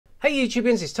Hey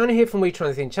YouTubians, it's Tony here from We Try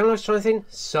Anything channel. Try Anything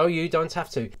so you don't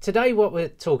have to. Today what we're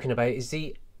talking about is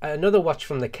another watch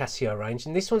from the Casio range,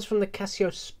 and this one's from the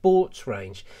Casio Sports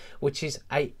range, which is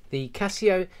the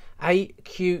Casio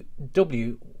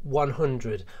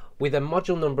AQW-100 with a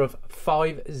module number of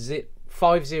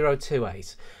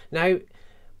 5028. Now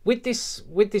with this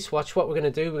watch, what we're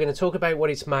going to do, we're going to talk about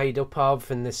what it's made up of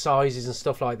and the sizes and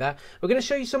stuff like that. We're going to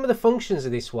show you some of the functions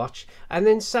of this watch and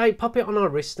then pop it on our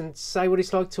wrist and say what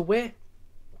it's like to wear.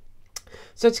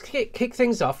 So to kick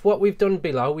things off, what we've done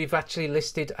below, we've actually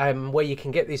listed where you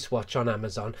can get this watch on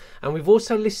Amazon, and we've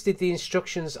also listed the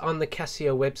instructions on the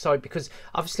Casio website, because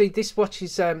obviously this watch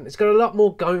is it's got a lot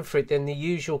more going for it than the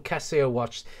usual Casio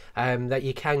watch that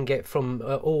you can get from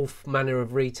all manner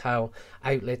of retail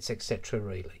outlets, etc.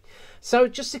 really. So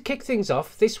just to kick things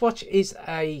off, this watch is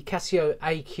a Casio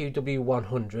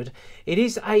AQW-100. It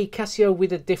is a Casio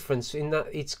with a difference in that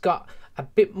it's got a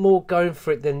bit more going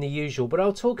for it than the usual, but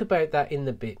I'll talk about that in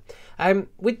a bit.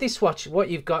 With this watch, what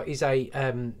you've got is a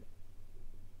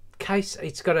case.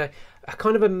 It's got a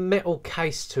kind of a metal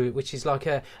case to it, which is like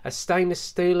a stainless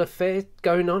steel affair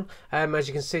going on. As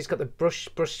you can see, it's got the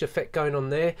brushed effect going on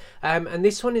there, and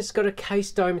this one has got a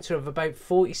case diameter of about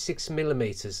 46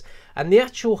 millimeters, and the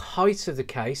actual height of the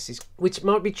case is, which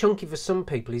might be chunky for some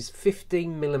people, is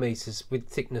 15 millimeters with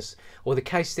thickness, or the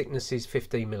case thickness is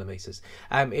 15 millimeters.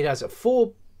 It has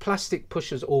 4 plastic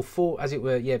pushers, or 4, as it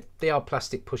were, yeah, they are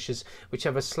plastic pushers, which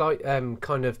have a slight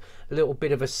kind of little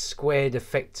bit of a squared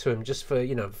effect to them, just for,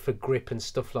 you know, for grip and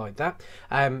stuff like that.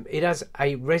 It has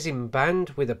a resin band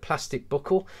with a plastic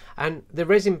buckle, and the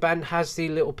resin band has the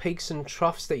little peaks and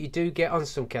troughs that you do get on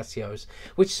some Casios,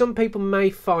 which some people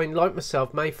may find, like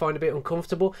myself, may find a bit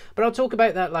uncomfortable, but I'll talk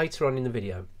about that later on in the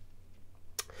video.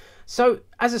 So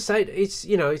as I said, it's,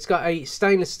 you know, it's got a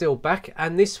stainless steel back,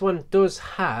 and this one does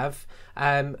have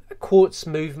quartz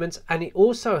movement, and it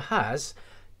also has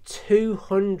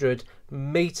 200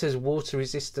 meters water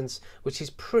resistance, which is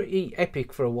pretty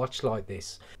epic for a watch like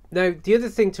this. Now the other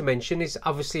thing to mention is,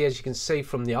 obviously, as you can see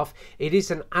from the off, it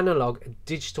is an analog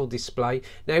digital display.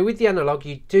 Now with the analog,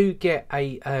 you do get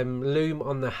a lume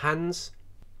on the hands.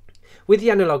 With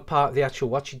the analog part of the actual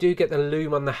watch, you do get the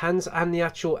lume on the hands and the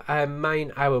actual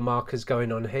main hour markers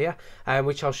going on here,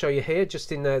 which I'll show you here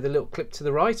just in the little clip to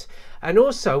the right. And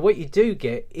also what you do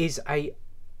get is it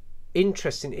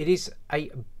is a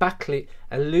backlit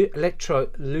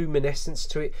electroluminescence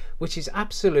to it, which is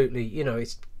absolutely, you know,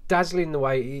 it's dazzling the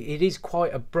way it is.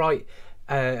 Quite a bright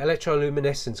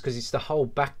electroluminescence, because it's the whole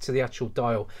back to the actual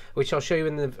dial, which I'll show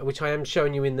you which I am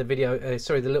showing you in the video,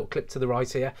 sorry, the little clip to the right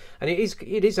here. And it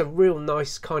is a real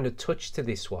nice kind of touch to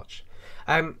this watch.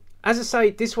 As I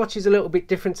say, this watch is a little bit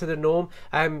different to the norm,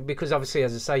 because obviously,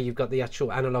 as I say, you've got the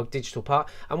actual analog digital part.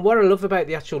 And what I love about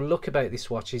the actual look about this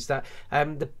watch is that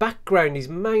the background is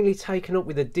mainly taken up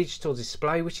with a digital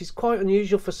display, which is quite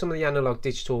unusual for some of the analog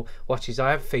digital watches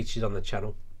I have featured on the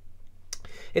channel.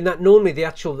 In that normally the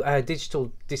actual digital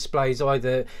display is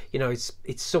either, you know, it's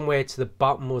somewhere to the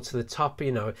bottom or to the top,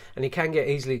 you know, and it can get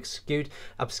easily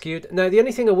obscured. Now the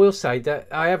only thing I will say, that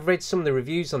I have read some of the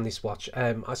reviews on this watch,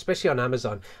 especially on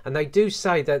Amazon, and they do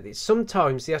say that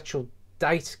sometimes the actual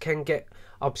date can get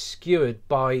obscured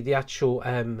by the actual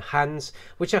hands,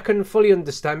 which I can fully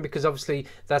understand, because obviously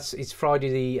it's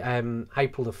Friday the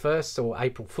April the 1st, or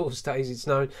April Fool's Day as it's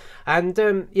known, and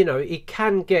you know, it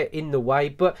can get in the way.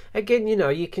 But again, you know,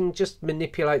 you can just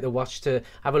manipulate the watch to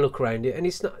have a look around it, and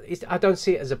I don't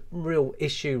see it as a real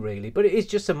issue really, but it is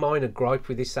just a minor gripe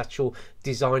with this actual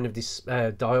design of this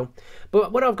dial.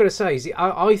 But what I've got to say is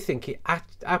I think it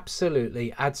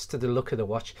absolutely adds to the look of the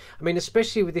watch. I mean,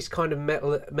 especially with this kind of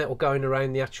metal going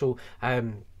around the actual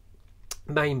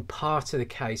main part of the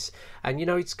case, and you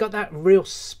know, it's got that real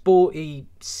sporty,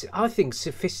 I think,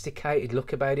 sophisticated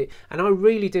look about it, and I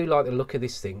really do like the look of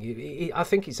this thing. I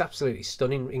think it's absolutely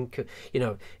stunning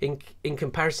in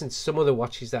comparison to some other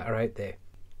watches that are out there.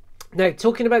 Now,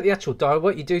 talking about the actual dial,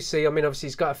 what you do see, I mean, obviously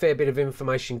it's got a fair bit of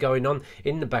information going on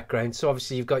in the background. So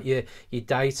obviously you've got your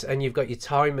date, and you've got your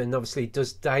time, and obviously it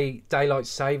does daylight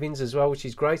savings as well, which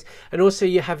is great. And also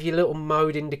you have your little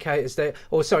mode indicators there,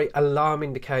 or sorry, alarm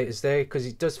indicators there, because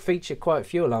it does feature quite a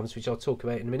few alarms, which I'll talk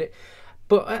about in a minute.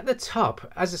 But at the top,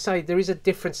 as I say, there is a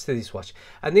difference to this watch,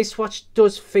 and this watch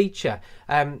does feature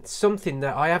something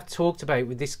that I have talked about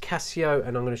with this Casio,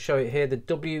 and I'm going to show it here, the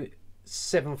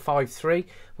W753,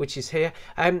 which is here.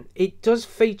 It does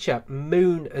feature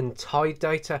moon and tide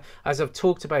data, as I've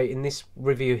talked about in this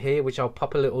review here, which I'll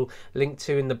pop a little link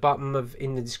to in the bottom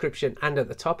in the description and at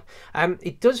the top.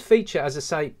 It does feature, as I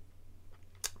say,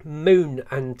 moon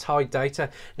and tide data.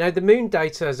 Now the moon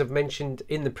data, as I've mentioned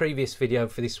in the previous video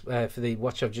for this for the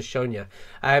watch I've just shown you,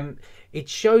 it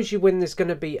shows you when there's going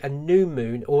to be a new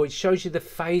moon, or it shows you the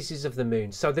phases of the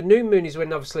moon. So the new moon is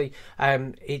when obviously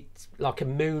it's like a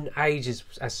moon age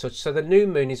as such. So the new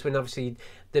moon is when obviously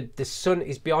the sun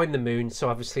is behind the moon, so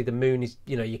obviously the moon is,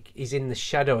 you know, is in the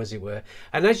shadow, as it were.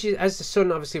 And as the sun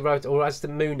obviously or as the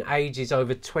moon ages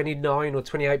over 29 or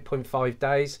 28.5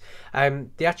 days,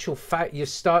 the actual you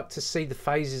start to see the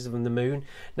phases of the moon.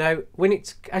 Now when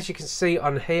it's, as you can see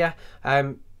on here,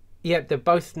 yeah, they're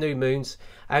both new moons,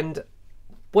 and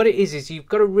what it is you've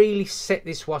got to really set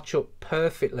this watch up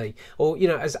perfectly, or, you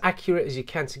know, as accurate as you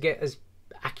can, to get as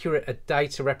accurate a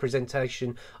data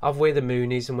representation of where the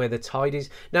moon is and where the tide is.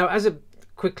 Now, as I'm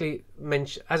going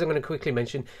to quickly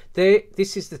mention,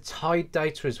 this is the tide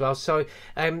data as well. So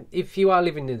if you are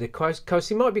living near the coast,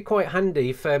 it might be quite handy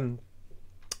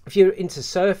if you're into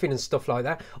surfing and stuff like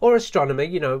that, or astronomy.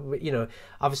 You know,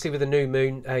 obviously with the new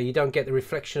moon, you don't get the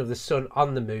reflection of the sun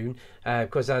on the moon,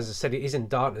 because, as I said, it is in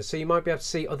darkness. So you might be able to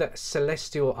see other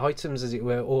celestial items, as it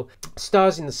were, or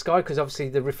stars in the sky, because obviously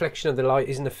the reflection of the light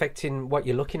isn't affecting what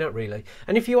you're looking at, really.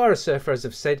 And if you are a surfer, as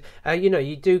I've said, you know,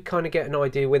 you do kind of get an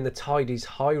idea when the tide is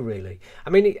high, really.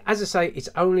 I mean, as I say, it's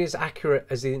only as accurate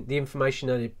as the information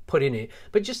that it put in it,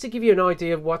 but just to give you an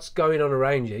idea of what's going on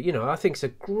around you, you know, I think it's a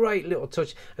great little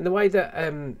touch. And the way that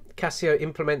Casio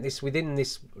implement this within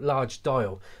this large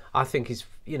dial, I think is,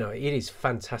 you know, it is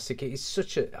fantastic. It is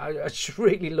such a, I just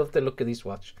really love the look of this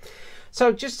watch.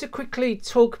 So just to quickly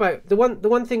talk about the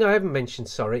one thing I haven't mentioned,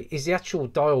 sorry, is the actual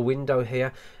dial window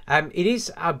here. It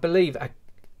is, I believe,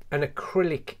 an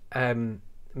acrylic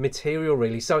material,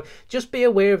 really, so just be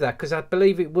aware of that, because I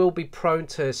believe it will be prone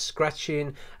to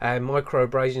scratching, micro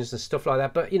abrasions and stuff like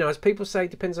that. But, you know, as people say,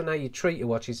 it depends on how you treat your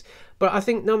watches. But I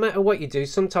think no matter what you do,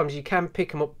 sometimes you can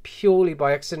pick them up purely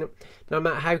by accident, no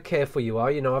matter how careful you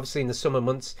are. You know, obviously in the summer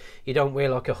months you don't wear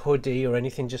like a hoodie or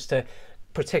anything just to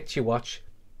protect your watch,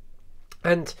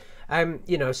 and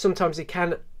you know, sometimes it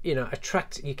can, you know,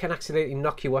 you can accidentally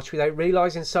knock your watch without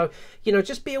realizing. So, you know,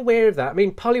 just be aware of that. I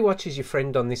mean, Polywatch is your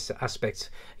friend on this aspect,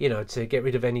 you know, to get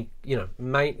rid of any, you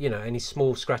know, any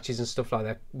small scratches and stuff like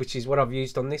that, which is what I've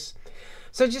used on this.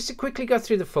 So just to quickly go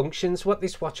through the functions, what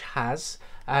this watch has,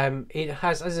 it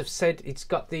has, as I've said, it's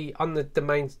got on the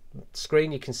main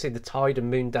screen, you can see the tide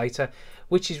and moon data,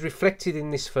 which is reflected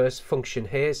in this first function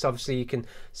here. So obviously you can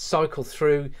cycle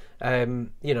through,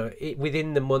 you know,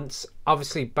 within the months,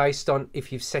 obviously based on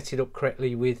if you've set it up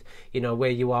correctly with, you know,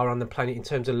 where you are on the planet in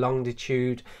terms of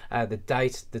longitude, the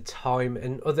date, the time,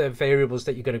 and other variables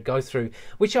that you're going to go through,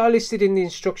 which are listed in the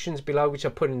instructions below, which I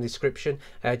put in the description,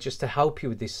 just to help you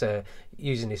with this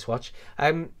using this watch.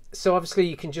 So obviously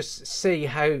you can just see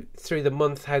how through the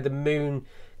month how the moon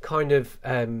kind of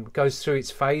goes through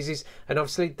its phases, and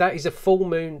obviously that is a full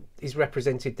moon is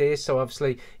represented there. So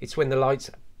obviously it's when the light's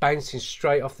bouncing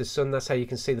straight off the sun, that's how you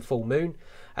can see the full moon.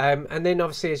 And then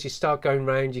obviously as you start going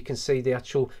round, you can see the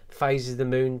actual phases of the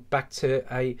moon back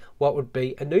to what would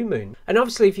be a new moon. And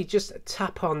obviously if you just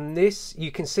tap on this,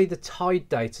 you can see the tide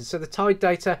data. So the tide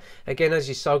data, again, as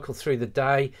you cycle through the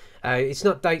day, it's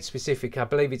not date specific. I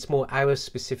believe it's more hour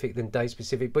specific than day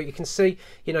specific, but you can see,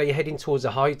 you know, you're heading towards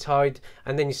a high tide,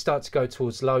 and then you start to go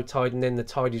towards low tide, and then the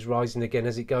tide is rising again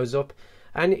as it goes up.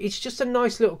 And it's just a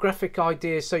nice little graphic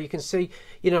idea, so you can see,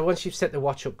 you know, once you've set the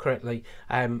watch up correctly,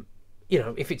 you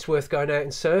know, if it's worth going out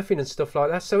and surfing and stuff like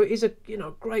that. So it is a, you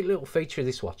know, great little feature of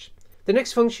this watch. The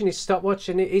next function is stopwatch,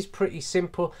 and it is pretty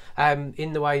simple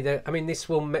in the way that, I mean, this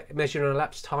will measure an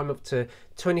elapsed time up to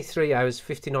 23 hours,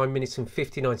 59 minutes and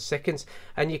 59 seconds.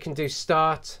 And you can do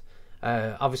start,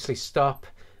 obviously stop,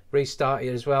 restart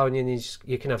it as well, and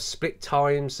you can have split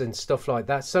times and stuff like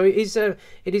that. So it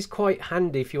is quite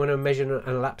handy if you want to measure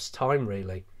an elapsed time,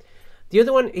 really. The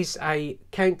other one is a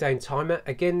countdown timer.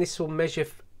 Again, this will measure,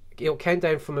 it'll count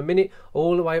down from a minute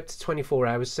all the way up to 24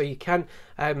 hours. So you can,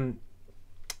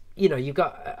 you know, you've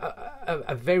got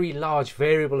a very large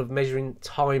variable of measuring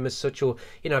time as such, or,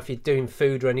 you know, if you're doing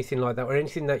food or anything like that, or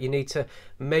anything that you need to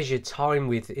measure time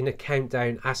with in a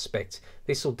countdown aspect,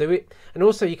 this will do it. And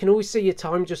also you can always see your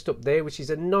time just up there, which is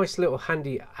a nice little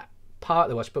handy part of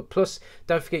the watch. But plus,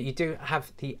 don't forget, you do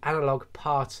have the analog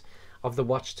part of the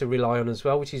watch to rely on as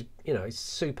well, which is, you know, it's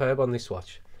superb on this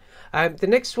watch. The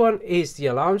next one is the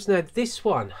alarms. Now this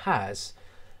one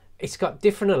it's got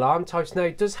different alarm types. Now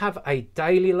it does have a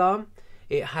daily alarm,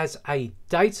 it has a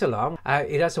date alarm,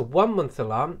 it has a 1 month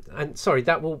alarm, and sorry,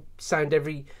 that will sound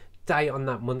every day on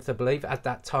that month, I believe, at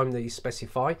that time that you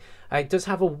specify. It does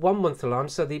have a 1 month alarm,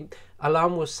 so the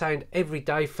alarm will sound every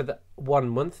day for the 1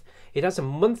 month. It has a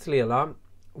monthly alarm,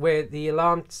 where the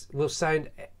alarms will sound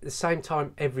at the same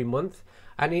time every month,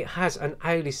 and it has an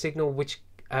hourly signal which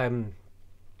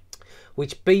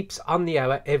beeps on the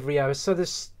hour every hour. So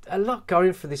there's a lot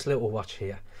going for this little watch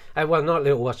here. Well, not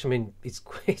little watch, I mean it's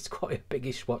quite a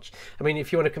biggish watch. I mean,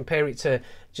 if you want to compare it to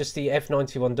just the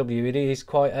F91W, it is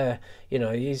quite a, you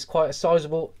know, it is quite a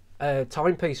sizable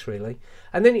timepiece really.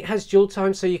 And then it has dual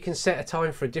time, so you can set a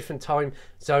time for a different time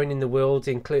zone in the world,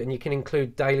 and you can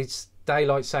include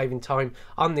daylight saving time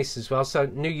on this as well. So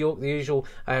New York, the usual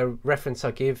reference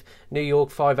I give, New York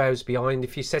 5 hours behind.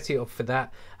 If you set it up for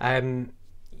that,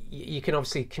 you can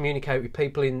obviously communicate with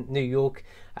people in New York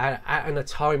at a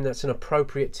time that's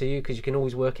appropriate to you, because you can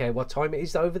always work out what time it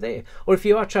is over there. Or if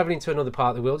you are traveling to another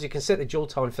part of the world, you can set the dual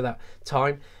time for that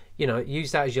time, you know,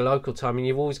 use that as your local time, and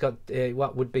you've always got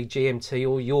what would be GMT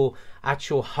or your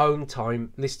actual home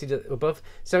time listed above.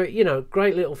 So, you know,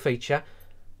 great little feature.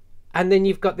 And then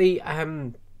you've got the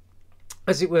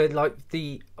as it were, like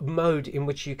the mode in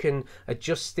which you can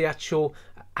adjust the actual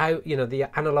you know, the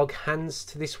analog hands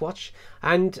to this watch.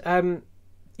 And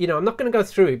you know, I'm not going to go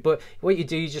through it, but what you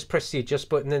do, you just press the adjust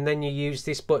button, and then you use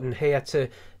this button here to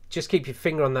just keep your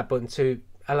finger on that button to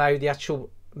allow the actual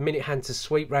minute hand to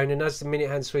sweep round. And as the minute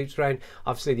hand sweeps round,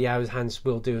 obviously the hours hands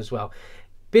will do as well.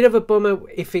 Bit of a bummer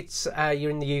if it's you're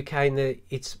in the UK and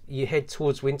you head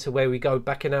towards winter, where we go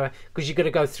back an hour, because you've got to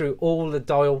go through all the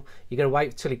dial. You're going to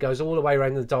wait till it goes all the way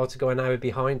around the dial to go an hour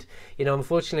behind. You know,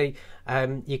 unfortunately,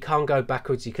 you can't go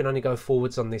backwards. You can only go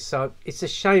forwards on this. So it's a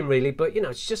shame really, but you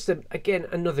know, it's just again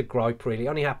another gripe really. It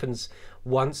only happens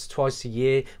once, twice a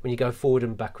year when you go forward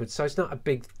and backwards. So it's not a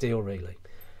big deal really.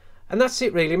 And that's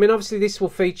it really. I mean, obviously this will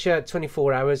feature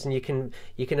 24 hours, and you can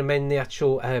amend the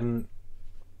actual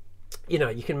you know,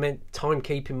 you can amend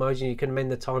timekeeping modes, and you can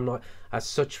amend the time like as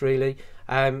such really.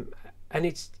 And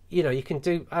it's, you know, you can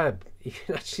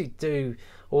actually do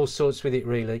all sorts with it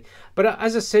really. But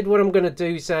as I said, what I'm going to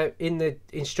do is in the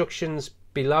instructions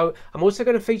below, I'm also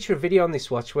going to feature a video on this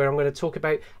watch where I'm going to talk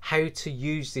about how to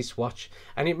use this watch,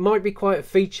 and it might be quite a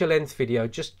feature length video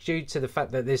just due to the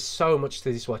fact that there's so much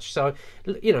to this watch. So,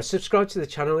 you know, subscribe to the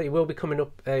channel. It will be coming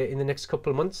up in the next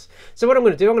couple of months. So what I'm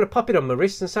going to do, I'm going to pop it on my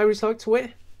wrist and say what it's like to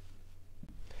wear.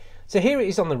 So here it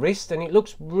is on the wrist, and it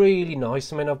looks really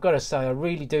nice. I mean, I've got to say, I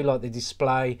really do like the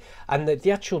display and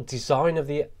the actual design of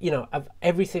the, you know, of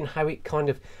everything, how it kind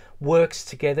of works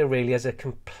together really as a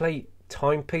complete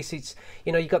timepiece. It's,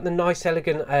 you know, you got the nice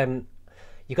elegant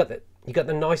you got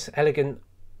the nice elegant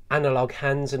analog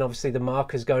hands, and obviously the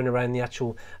markers going around the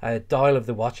actual dial of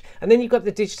the watch, and then you've got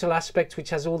the digital aspect, which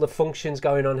has all the functions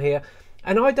going on here.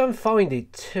 And I don't find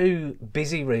it too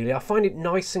busy really. I find it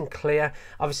nice and clear.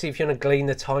 Obviously, if you want to glean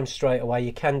the time straight away,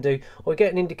 you can do, or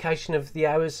get an indication of the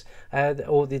hours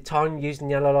or the time using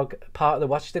the analog part of the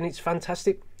watch, then it's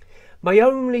fantastic. My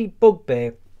only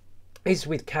bugbear is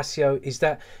with Casio is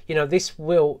that, you know, this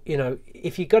will, you know,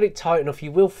 if you got it tight enough,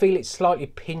 you will feel it slightly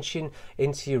pinching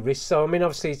into your wrist. So I mean,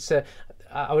 obviously it's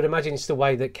I would imagine it's the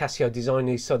way that Casio designed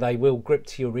these, so they will grip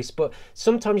to your wrist, but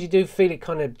sometimes you do feel it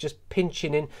kind of just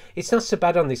pinching in. It's not so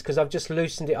bad on this because I've just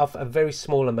loosened it off a very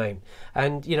small amount,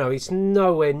 and you know, it's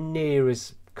nowhere near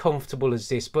as comfortable as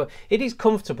this, but it is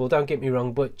comfortable, don't get me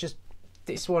wrong. But just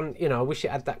this one, you know, I wish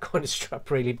it had that kind of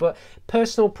strap really, but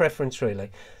personal preference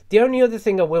really. The only other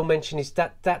thing I will mention is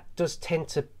that does tend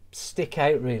to stick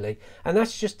out really, and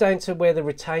that's just down to where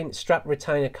the strap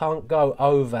retainer can't go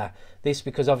over this,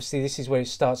 because obviously this is where it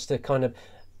starts to kind of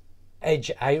edge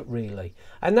out really,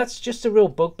 and that's just a real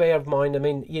bugbear of mine. I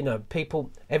mean, you know,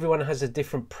 everyone has a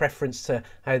different preference to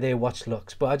how their watch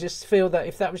looks, but I just feel that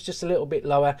if that was just a little bit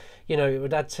lower, you know, it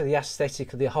would add to the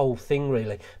aesthetic of the whole thing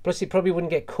really. Plus it probably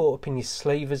wouldn't get caught up in your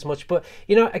sleeve as much, but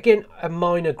you know, again, a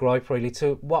minor gripe really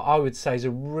to what I would say is a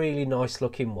really nice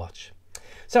looking watch.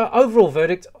 So overall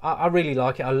verdict, I really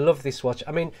like it. I love this watch.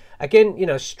 I mean, again, you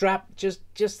know, strap, just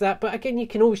that. But again, you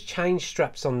can always change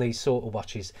straps on these sort of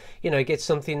watches. You know, get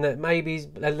something that maybe is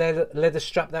a leather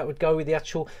strap that would go with the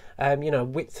actual, you know,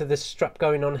 width of the strap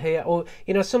going on here. Or,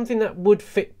 you know, something that would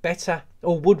fit better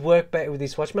or would work better with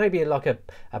this watch. Maybe like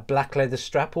a black leather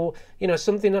strap, or, you know,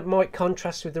 something that might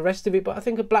contrast with the rest of it. But I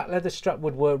think a black leather strap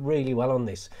would work really well on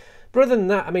this. But other than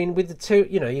that, I mean, with the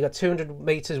you know, you got 200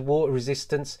 meters water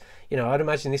resistance. You know, I'd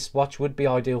imagine this watch would be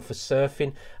ideal for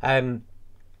surfing.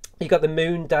 You got the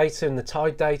moon data and the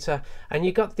tide data, and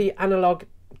you got the analog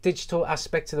digital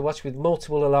aspect of the watch with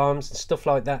multiple alarms and stuff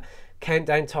like that,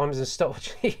 countdown times and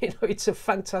stopwatch. You know, it's a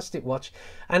fantastic watch.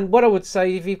 And what I would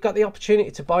say, if you've got the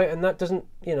opportunity to buy it and that doesn't,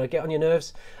 you know, get on your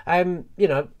nerves, you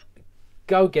know,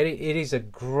 go get it. It is a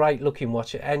great looking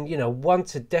watch, and you know, one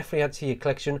to definitely add to your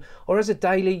collection, or as a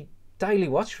daily daily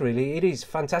watch. Really, it is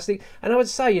fantastic. And I would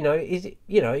say,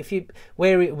 if you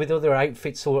wear it with other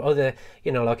outfits or other,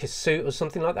 like a suit or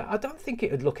something like that, I don't think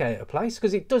it would look out of place,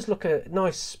 because it does look a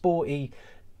nice sporty,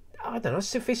 I don't know,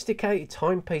 sophisticated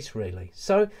timepiece really.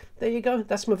 So there you go,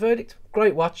 that's my verdict.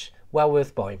 Great watch, well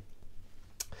worth buying.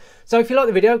 So if you like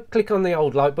the video, click on the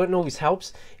old like button, always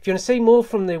helps. If you want to see more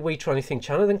from the We Try Anything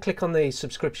channel, then click on the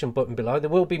subscription button below. There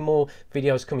will be more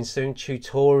videos coming soon,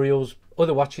 tutorials,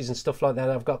 other watches and stuff like that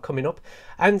I've got coming up.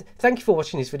 And thank you for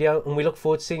watching this video, and we look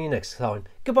forward to seeing you next time.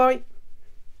 Goodbye.